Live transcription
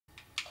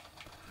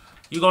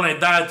You're gonna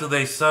die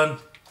today, son.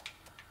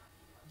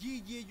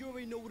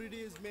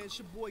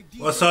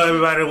 What's up,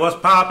 everybody? What's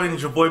poppin'?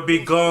 It's your boy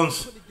Big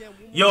Guns.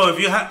 Yo, if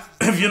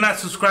you're not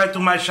subscribed to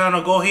my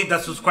channel, go hit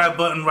that subscribe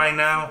button right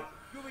now.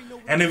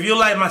 And if you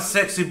like my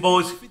sexy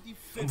voice,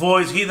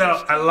 hit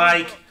a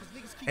like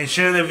and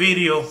share the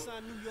video.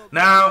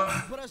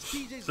 Now,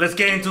 let's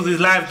get into this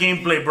live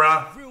gameplay,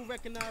 bro.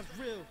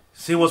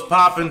 See what's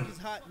poppin'.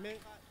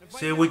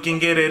 See if we can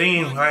get it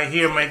in right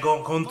here, man.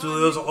 Come to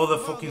this other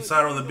fucking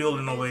side of the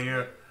building over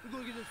here.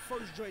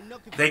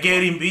 They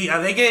getting B.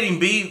 Are they getting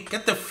B?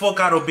 Get the fuck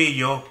out of B,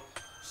 yo.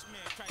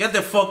 Get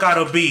the fuck out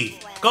of B.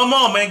 Come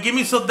on, man. Give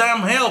me some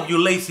damn help, you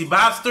lazy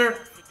bastard.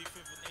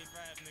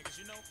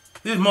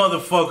 These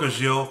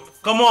motherfuckers, yo.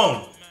 Come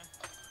on.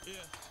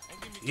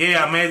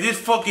 Yeah, man. This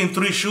fucking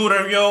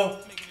 3-shooter, yo.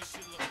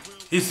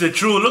 It's the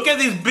truth. Look at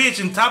this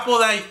bitch on top of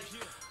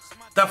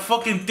that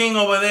fucking thing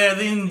over there.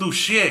 They didn't do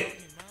shit.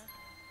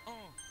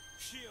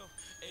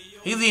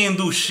 He didn't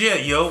do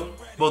shit, yo.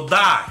 But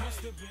die.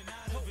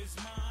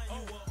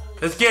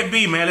 Let's get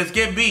B, man. Let's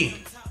get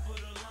B.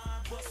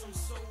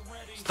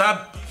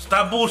 Stop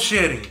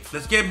bullshitting.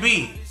 Let's get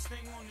B.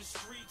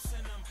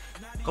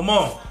 Come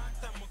on.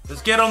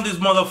 Let's get on this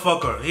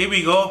motherfucker. Here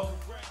we go.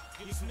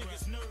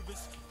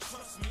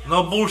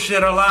 No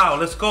bullshit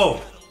allowed. Let's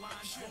go.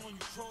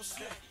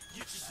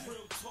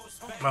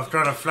 I'm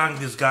trying to flank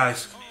these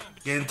guys.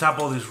 Get on top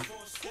of this.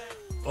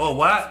 Oh,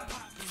 what?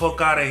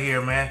 Fuck out of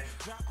here, man.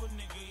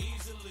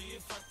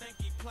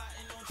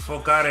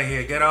 Fuck out of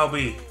here. Get out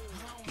B.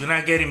 You're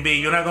not getting B.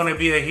 You're not gonna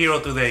be the hero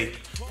today.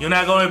 You're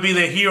not gonna be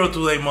the hero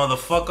today,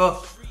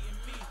 motherfucker.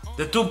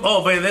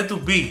 Oh, baby, they're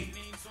 2B.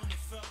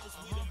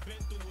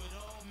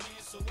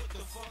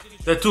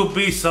 They're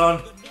 2B,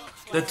 son.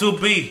 They're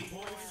 2B.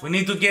 We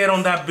need to get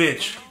on that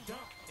bitch.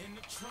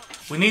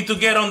 We need to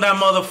get on that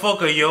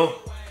motherfucker, yo.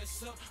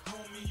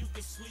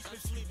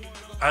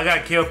 I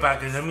got kill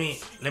package. Let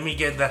me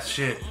get that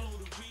shit.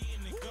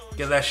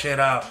 Get that shit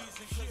out.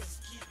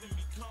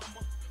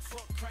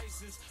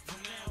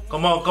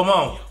 Come on, come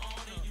on.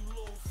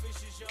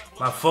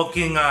 My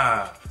fucking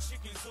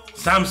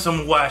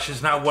Samsung watch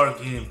is not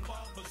working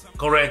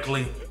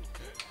correctly.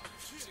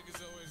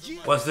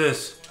 What's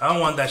this? I don't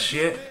want that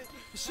shit.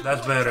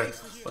 That's better.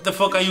 What the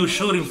fuck are you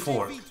shooting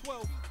for?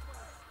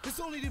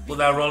 Put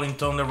that Rolling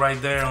Thunder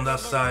right there on that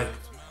side.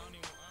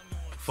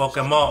 Fuck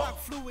him up.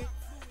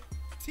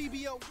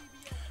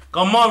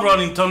 Come on,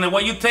 Rolling Thunder. Why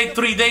you take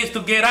 3 days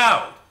to get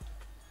out?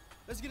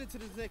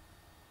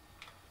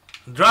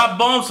 Drop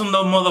bombs on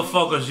those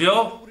motherfuckers,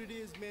 yo.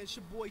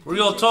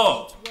 Real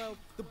talk.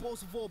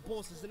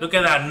 Look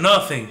at that.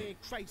 Nothing.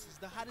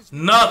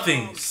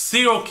 Nothing.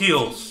 0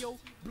 kills.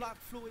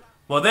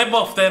 Well, they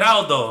buffed that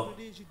out, though.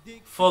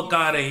 Fuck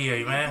out of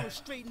here, man.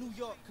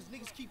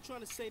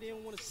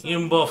 You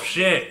didn't buff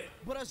shit.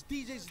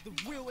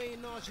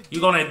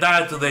 You're gonna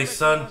die today,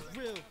 son.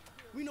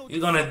 You're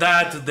gonna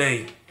die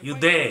today. You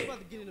dead.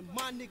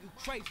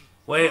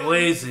 Where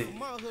is it?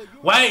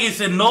 Why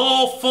is it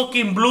no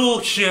fucking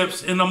blue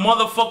ships in the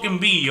motherfucking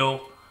B,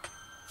 yo?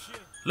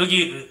 Look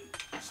at.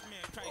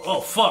 Oh,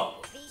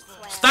 fuck.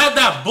 Stop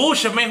that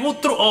bullshit, man. Who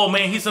threw? Oh,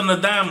 man, he's in the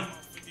damn.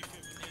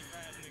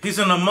 He's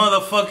in the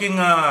motherfucking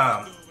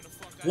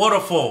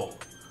waterfall.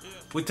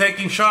 We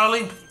taking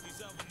Charlie?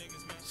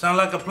 Sound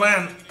like a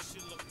plan.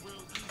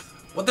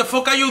 What the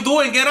fuck are you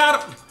doing? Get out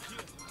of.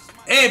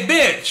 Hey,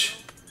 bitch.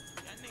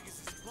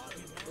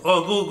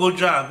 Oh, good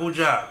job. Good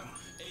job.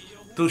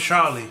 To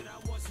Charlie.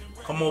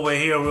 Come over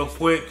here real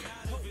quick.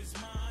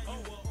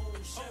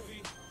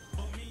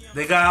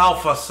 They got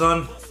Alpha,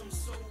 son.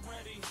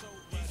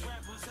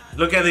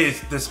 Look at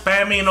this. The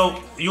spamming of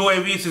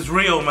UAVs is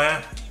real,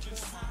 man.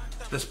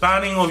 The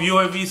spamming of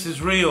UAVs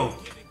is real.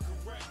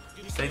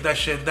 Take that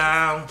shit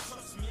down.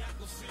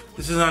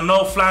 This is a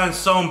no-flying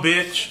zone,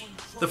 bitch.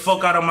 Get the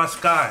fuck out of my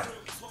sky.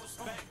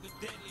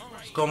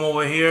 Let's come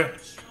over here.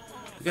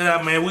 Look at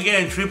that, man. We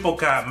getting triple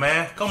cap,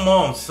 man. Come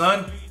on,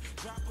 son.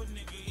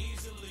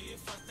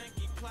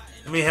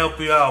 Let me help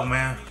you out,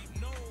 man.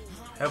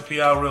 Help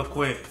you out real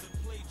quick.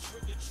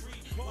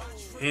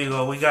 Here you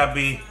go. We got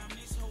B.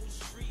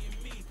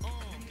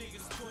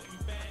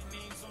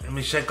 Let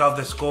me check out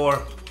the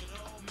score.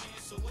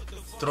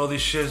 Throw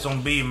these shits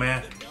on B,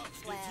 man.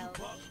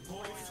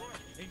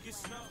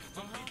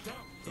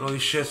 Throw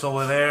these shits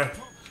over there.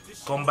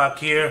 Come back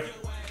here.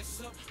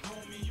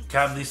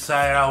 Cap this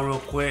side out real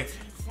quick.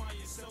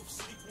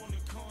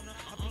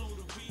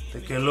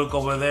 Take a look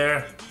over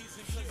there.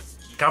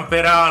 Camp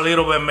it out a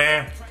little bit,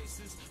 man.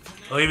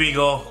 Oh, here we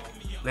go.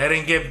 Let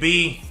him get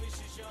B.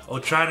 Or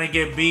trying to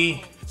get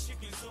B.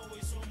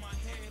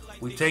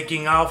 We're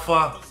taking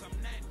Alpha.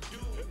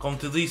 Come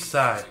to this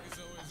side.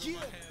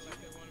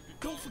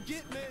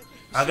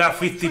 I got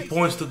 50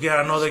 points to get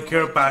another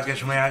care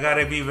package, man. I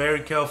gotta be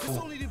very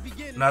careful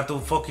not to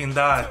fucking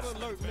die.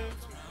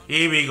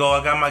 Here we go.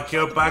 I got my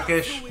care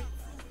package.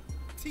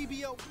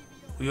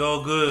 We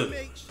all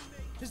good.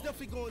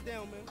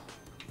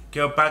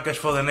 Care package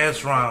for the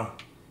next round.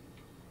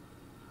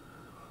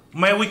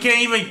 Man, we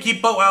can't even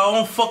keep up our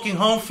own fucking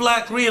home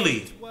flag,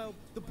 really.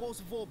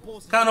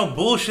 What kind of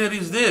bullshit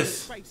is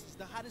this?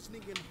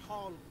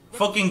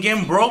 Fucking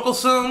game broke or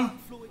something?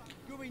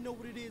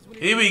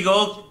 Here we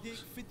go.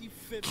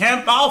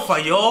 Camp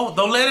Alpha, yo.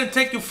 Don't let it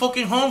take your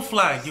fucking home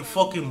flag, you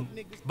fucking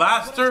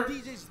bastard.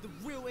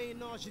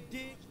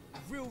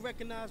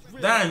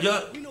 Damn,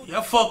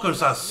 y'all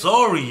fuckers are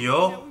sorry,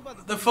 yo.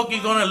 What the fuck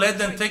you gonna let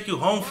them take you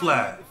home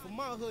flag?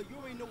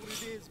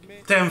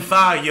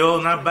 10-5,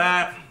 yo. Not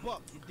bad.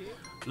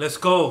 Let's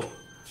go.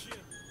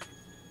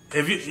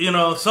 If you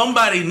know,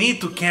 somebody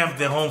need to camp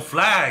the home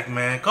flag,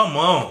 man. Come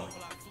on.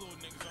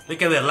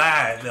 Look at the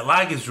lag. The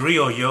lag is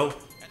real, yo.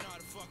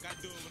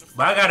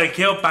 But I got a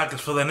kill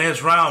package for the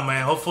next round,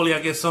 man. Hopefully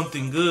I get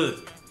something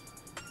good.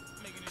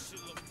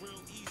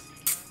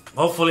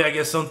 Hopefully I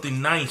get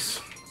something nice.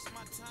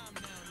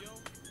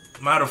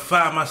 Matter of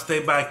fact, I might stay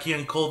back here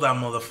and call that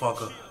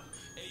motherfucker.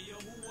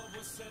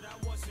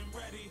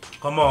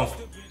 Come on.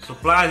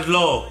 Supplies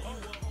low.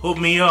 Hook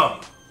me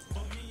up.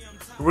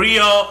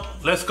 Rio.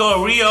 Let's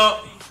go, Rio.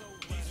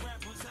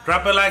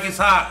 Drop it like it's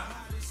hot.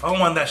 I don't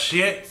want that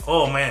shit.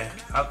 Oh, man.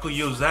 I could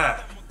use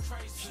that.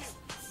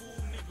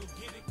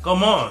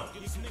 Come on.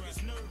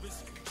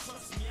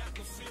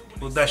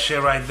 Put that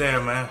shit right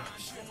there, man.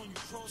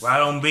 Right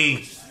on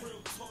B.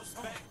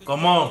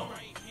 Come on.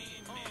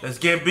 Let's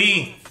get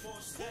B.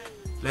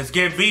 Let's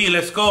get B.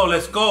 Let's go.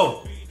 Let's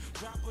go.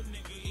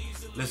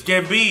 Let's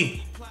get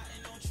B.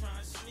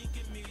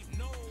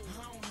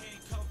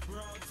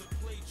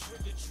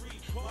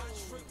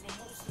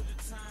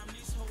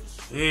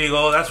 There you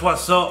go. That's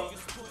what's up.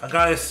 I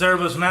got his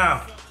service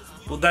now.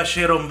 Put that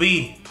shit on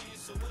B.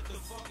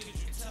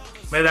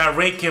 Man, that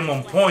rate came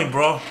on point,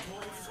 bro.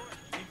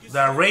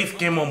 That rate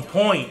came on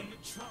point.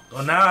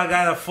 So now I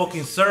got a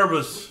fucking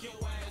service.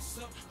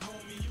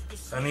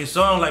 And it's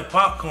on like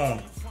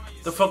popcorn.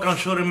 The fuck I'm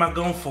shooting my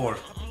gun for?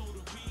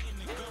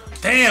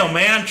 Damn,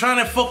 man. I'm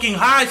trying to fucking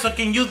hide so I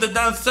can use the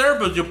damn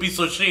service, you piece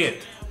of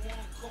shit.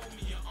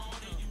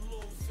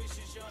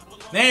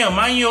 Damn,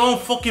 mind your own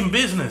fucking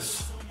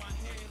business.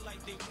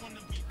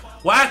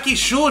 Why I keep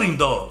shooting,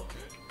 though?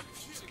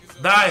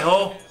 Die,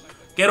 ho.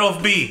 Get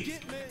off B.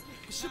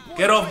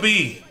 Get off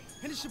B.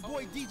 And it's your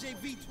boy DJ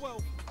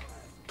V12.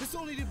 It's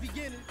only the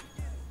beginning.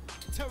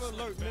 Terror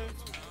alert, man.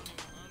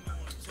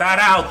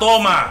 Tarao,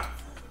 toma.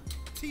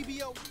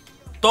 TBO.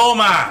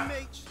 Toma.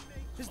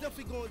 It's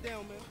definitely going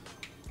down, man.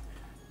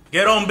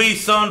 Get on B,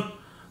 son.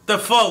 The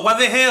fuck? What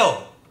the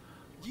hell?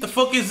 The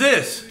fuck is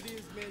this?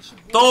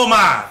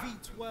 Toma.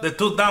 They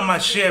took down my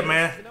shit,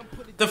 man.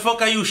 The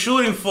fuck are you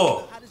shooting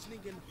for?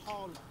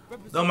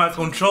 Though my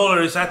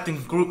controller is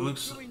acting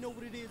groups.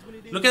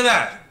 Look at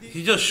that.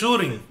 He's just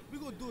shooting.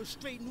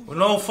 For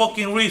no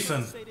fucking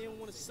reason.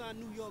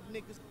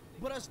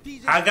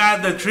 I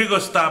got the trigger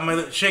stop,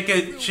 man. Shake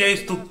it,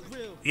 chase to.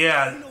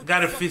 Yeah,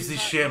 gotta fix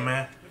this shit,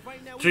 man.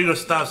 Trigger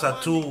stops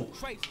are too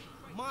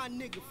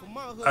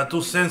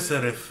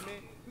sensitive.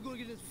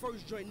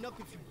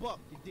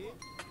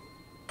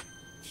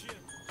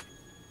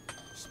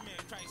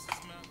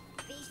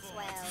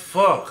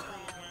 Fuck.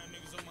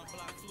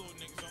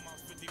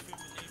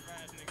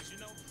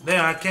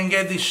 Damn, I can't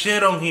get this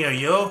shit on here,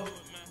 yo.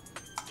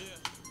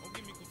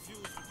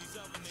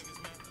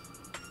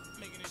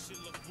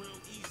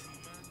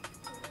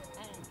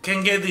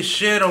 Can't get this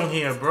shit on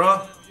here,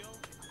 bro.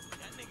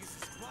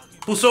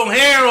 Put some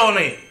hair on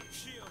it.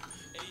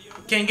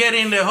 Can't get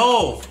in the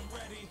hole.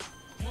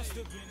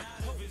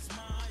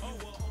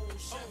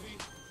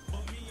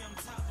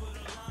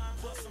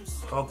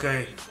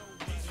 Okay.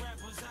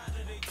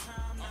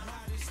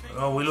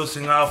 Oh, we're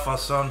losing Alpha,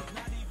 son.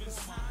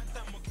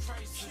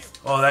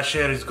 Oh, that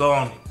shit is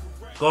gone.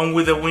 Gone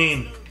with the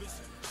wind.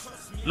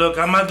 Look,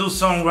 I might do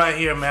something right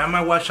here, man. I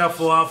might watch out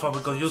for Alpha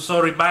because you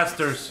sorry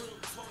bastards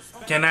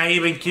cannot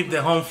even keep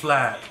the home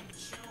flag.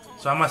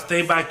 So I'm gonna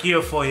stay back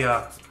here for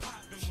ya.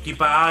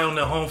 Keep an eye on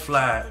the home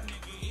flag.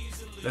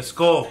 Let's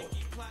go.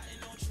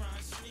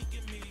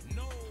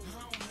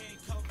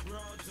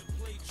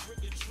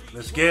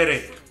 Let's get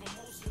it.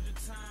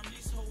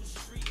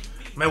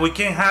 Man, we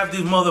can't have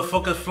these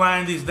motherfuckers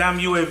flying these damn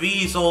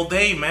UAVs all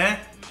day, man.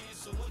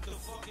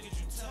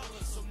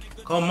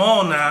 Come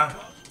on now.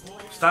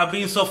 Stop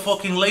being so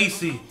fucking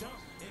lazy.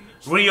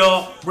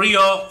 Rio.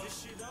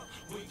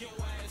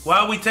 Why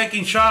are we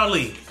taking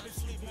Charlie?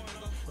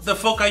 What the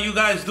fuck are you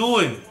guys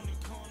doing?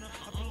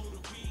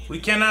 We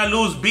cannot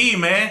lose B,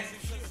 man.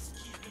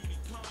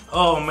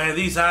 Oh, man,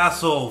 these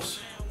assholes.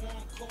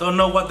 Don't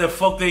know what the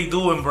fuck they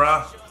doing,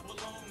 bruh.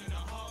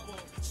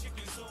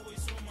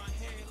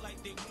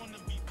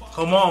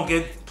 Come on,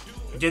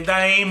 get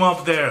that aim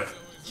up there.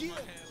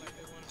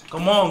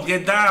 Come on,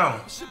 get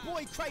down.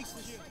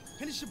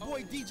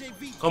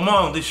 Come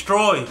on,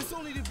 destroy.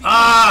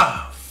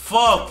 Ah,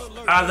 fuck.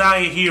 I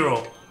die,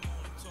 hero.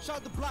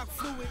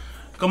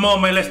 Come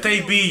on, man, let's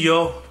take B,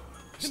 yo.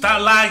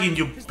 Stop lagging,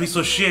 you piece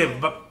of shit.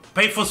 But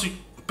pay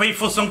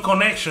for some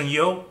connection,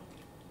 yo.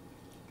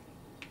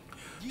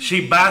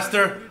 She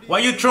bastard. Why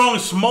you throwing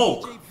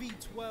smoke?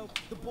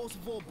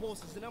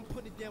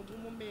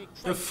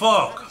 The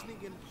fuck?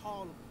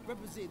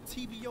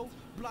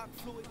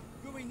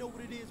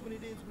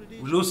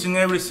 We're losing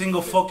every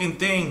single fucking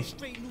thing.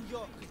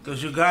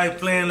 Cause you guys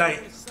playing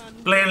like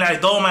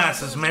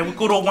dumbasses, man. We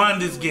could have won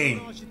this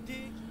game.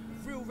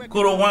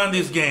 Could have won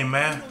this game,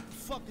 man.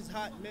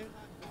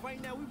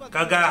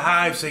 I got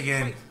hives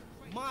again.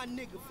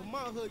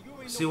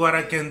 See what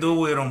I can do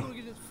with them.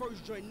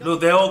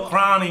 Look, they're all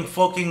crowning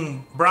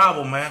fucking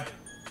Bravo, man.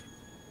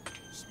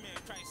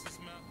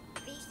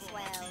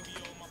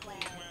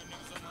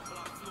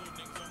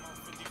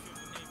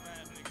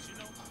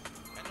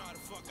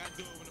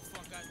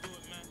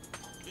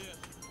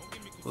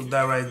 Put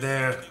that right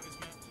there.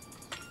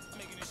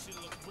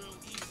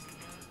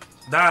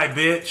 Die,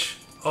 bitch.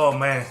 Oh,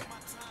 man.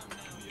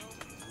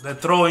 They're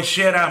throwing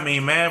shit at me,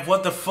 man.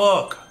 What the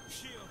fuck?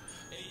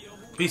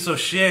 Piece of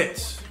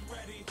shit.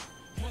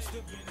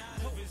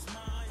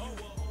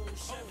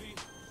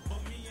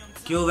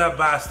 Kill that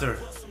bastard.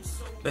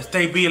 Let's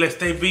stay B, let's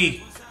stay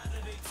B.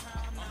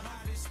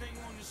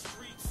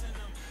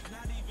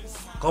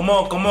 Come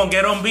on,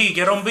 get on B,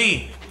 get on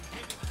B.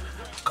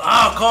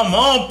 Ah, come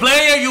on,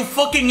 player, you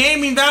fucking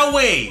aiming that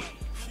way.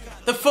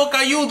 The fuck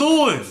are you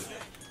doing?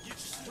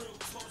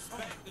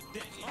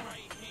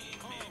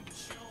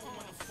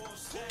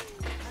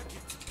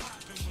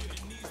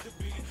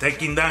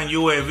 Taking down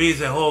UAVs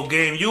the whole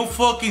game. You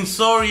fucking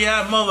sorry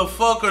ass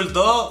motherfuckers,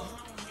 dog.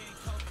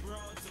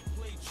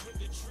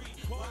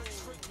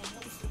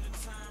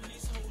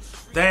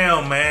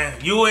 Damn, man.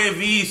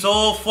 UAVs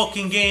all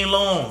fucking game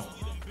long.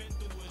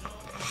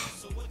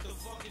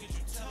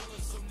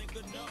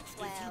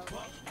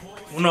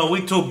 No,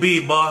 we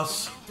 2B,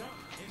 boss.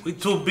 We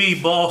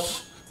 2B,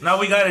 boss. Now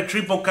we gotta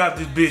triple cap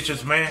these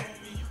bitches, man.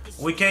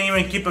 We can't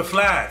even keep it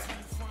flat.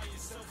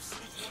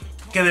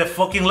 Okay, that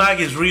fucking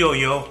lag is real,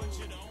 yo.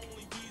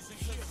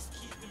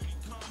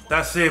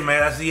 That's it,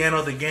 man. That's the end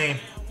of the game.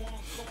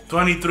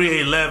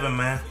 23-11,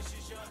 man.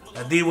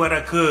 I did what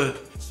I could.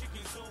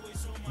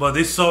 But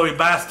these sorry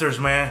bastards,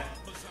 man.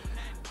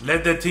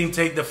 Let the team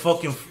take the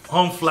fucking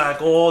home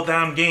flag all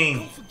damn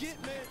game.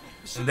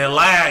 And the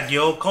lag,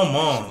 yo. Come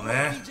on,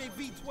 man.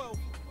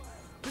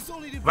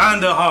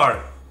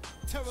 Vanderhart.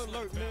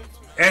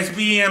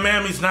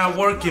 SBMM is not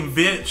working,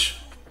 bitch.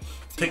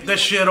 Take that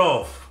shit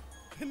off.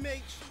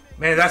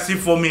 Man, that's it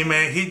for me,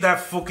 man. Hit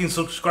that fucking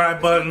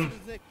subscribe button.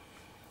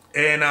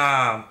 And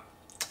I'll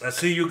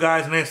see you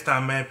guys next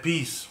time, man.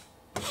 Peace.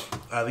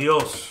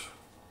 Adios.